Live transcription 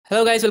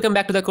Hello guys, welcome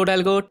back to the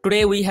CodeAlgo.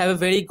 Today we have a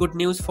very good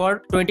news for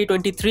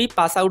 2023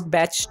 pass out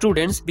batch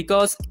students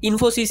because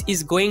Infosys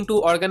is going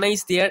to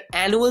organize their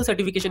annual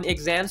certification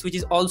exams, which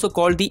is also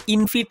called the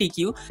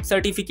InfyTQ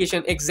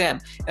certification exam.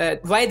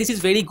 Why this is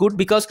very good?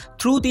 Because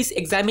through this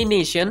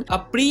examination, a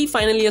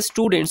pre-final year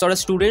students or a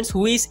students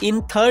who is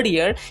in third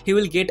year, he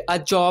will get a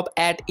job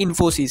at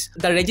Infosys.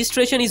 The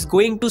registration is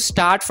going to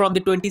start from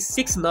the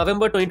 26th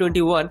November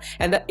 2021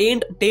 and the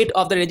end date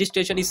of the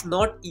registration is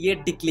not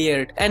yet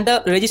declared. And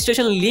the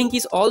registration link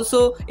is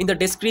also in the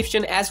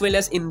description as well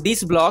as in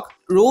this blog.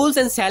 Roles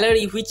and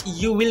salary which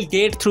you will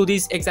get through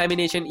this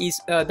examination is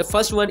the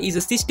first one is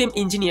a system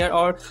engineer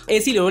or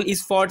AC role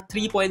is for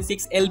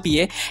 3.6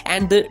 LPA,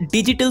 and the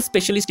digital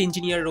specialist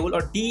engineer role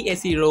or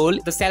DSE role,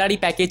 the salary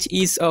package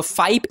is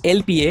 5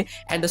 LPA,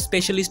 and the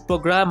specialist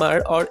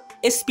programmer or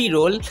SP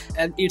role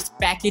and its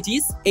package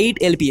is 8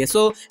 LPA.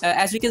 So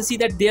as we can see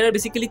that there are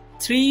basically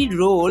 3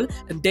 roles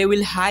they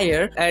will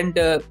hire, and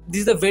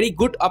this is a very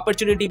good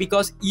opportunity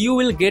because you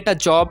will get a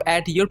job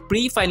at your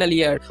pre-final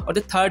year or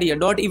the third year,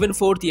 not even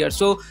fourth year.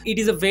 So it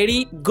is a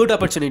very good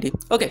opportunity.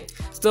 Okay,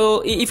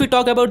 so if we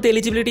talk about the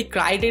eligibility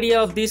criteria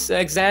of this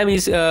exam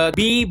is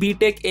B,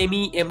 BTech,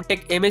 ME,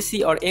 MTech,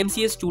 MSc or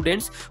MCA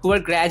students who are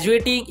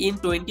graduating in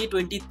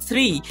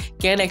 2023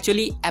 can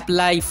actually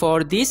apply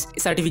for this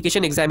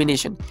certification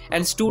examination,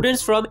 and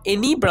students from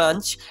any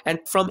branch and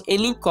from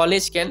any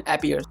college can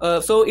appear.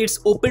 So it's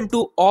open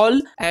to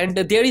all, and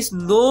there is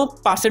no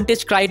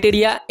percentage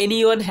criteria.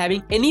 Anyone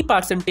having any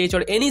percentage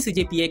or any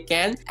CGPA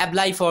can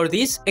apply for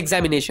this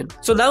examination.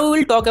 So now we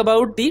will talk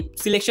about the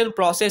selection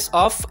process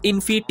of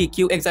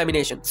InfyTQ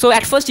examination. So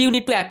at first you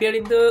need to appear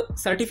in the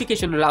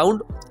certification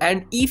round,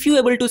 and if you are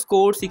able to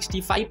score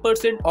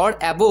 65% or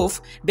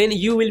above, then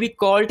you will be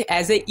called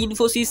as a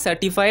Infosys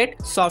certified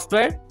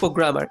software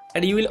programmer,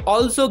 and you will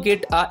also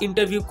get an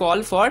interview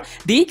call for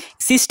the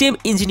system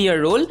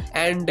engineer role,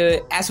 and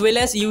as well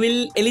as you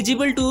will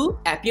eligible to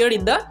appear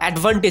in the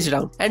advantage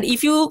round. And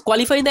if you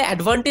qualify in the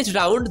advantage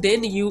round,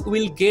 then you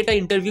will get an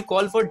interview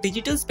call for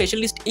digital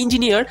specialist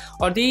engineer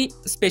or the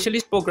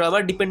specialist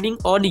programmer depending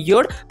on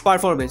your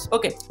performance.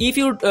 Okay, if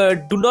you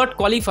do not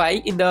qualify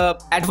in the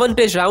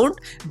advantage round,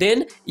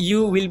 then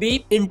you will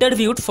be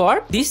interviewed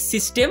for this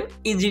system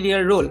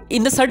engineer role.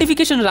 In the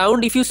certification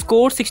round, if you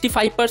score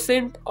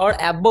 65% or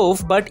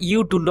above but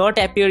you do not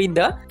appear in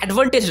the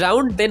advantage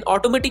round, then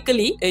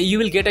automatically you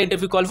will get an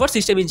interview call for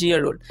system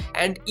engineer role.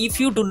 And if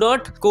you do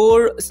not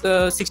score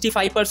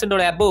 65%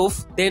 or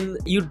above, then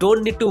you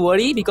don't need to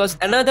worry, because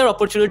another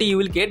opportunity you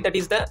will get, that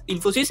is the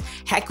Infosys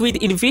Hack with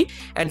Infy,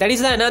 and that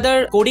is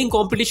another coding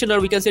competition, or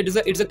we can say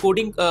it's a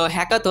coding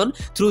hackathon.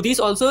 Through this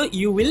also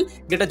you will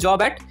get a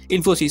job at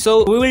Infosys.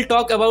 So we will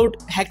talk about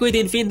Hack with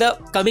Infy in the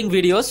coming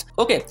videos.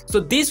 Okay, so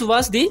this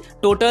was the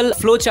total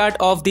flowchart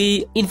of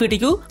the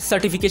InfyTQ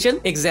certification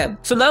exam.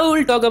 So now we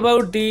will talk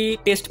about the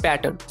test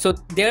pattern. So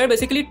there are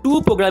basically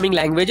 2 programming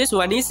languages.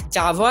 One is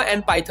Java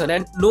and Python,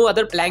 and no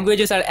other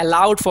languages are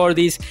allowed for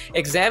this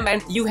exam,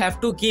 and you have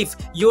to give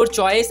your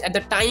choice at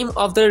the time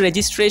of the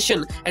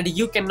registration and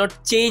you cannot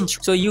change.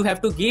 So you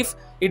have to give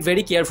it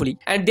very carefully,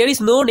 and there is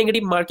no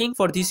negative marking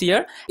for this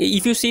year.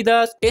 If you see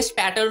the test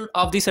pattern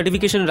of the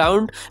certification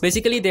round,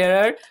 basically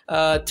there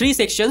are 3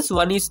 sections.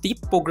 One is the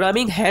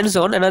programming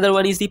hands-on, another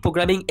one is the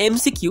programming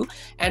MCQ,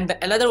 and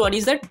another one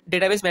is the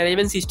database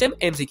management system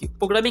MCQ.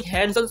 Programming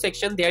hands-on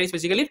section, there is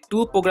basically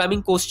 2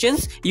 programming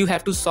questions you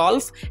have to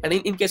solve, and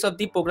in case of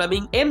the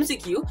programming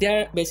MCQ,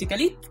 there are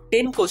basically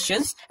 10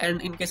 questions,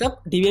 and in case of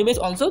DBMS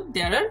also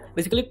there are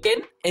basically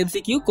 10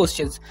 MCQ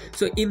questions.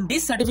 So in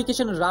this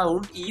certification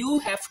round, you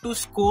have to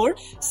score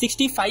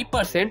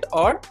 65%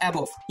 or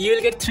above. You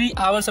will get 3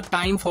 hours of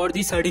time for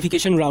the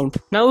certification round.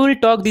 Now we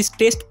will talk this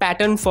test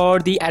pattern for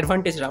the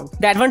advantage round.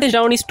 The advantage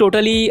round is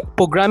totally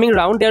programming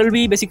round. There will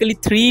be basically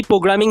 3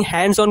 programming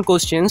hands-on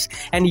questions,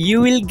 and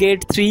you will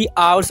get 3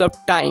 hours of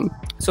time.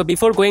 So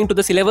before going to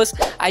the syllabus,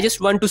 I just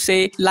want to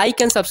say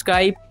like and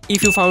subscribe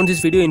if you found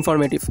this video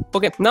informative.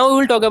 Okay, now we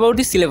will talk about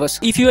the syllabus.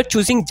 If you are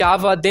choosing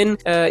Java, then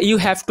you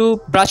have to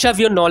brush up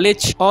your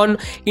knowledge on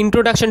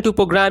introduction to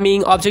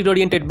programming,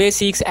 object-oriented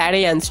basics,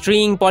 array and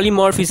string,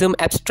 polymorphism,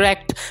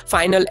 abstract,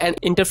 final and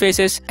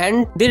interfaces,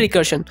 and the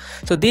recursion.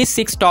 So these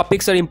 6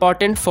 topics are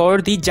important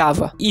for the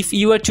Java. If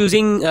you are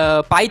choosing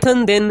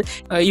Python, then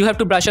you have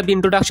to brush up the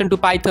introduction to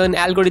Python,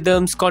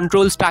 algorithms,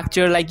 control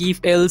structure like if,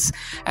 else,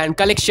 and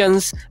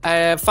collections,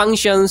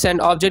 functions,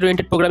 and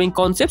object-oriented programming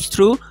concepts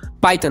through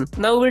Python.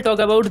 Now we will talk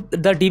about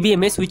the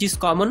DBMS, which is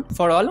common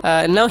for all.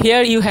 Now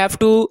here you have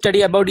to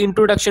study about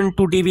introduction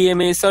to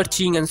DBMS,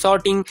 searching and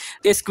sorting,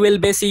 SQL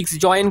basics,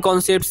 join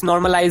concepts,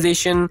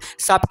 normalization,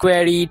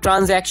 subquery,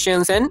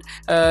 transactions, and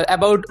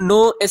about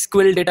no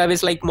SQL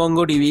database like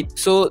MongoDB.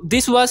 So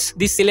this was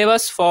the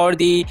syllabus for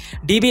the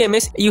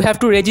DBMS. You have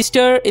to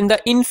register in the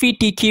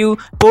InfyTQ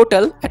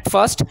portal at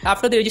first.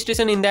 After the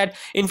registration in that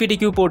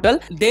InfyTQ portal,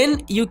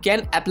 then you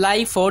can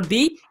apply for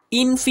the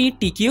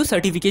InfyTQ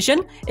certification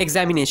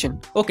examination.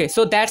 Okay,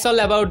 so that's all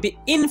about the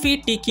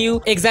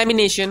InfyTQ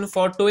examination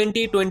for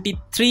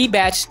 2023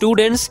 batch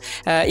students.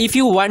 If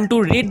you want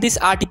to read this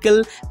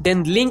article,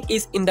 then link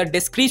is in the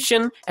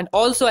description, and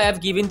also I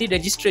have given the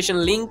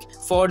registration link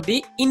for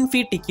the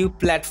InfyTQ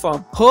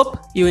platform. Hope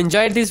you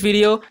enjoyed this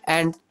video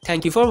and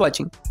thank you for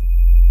watching.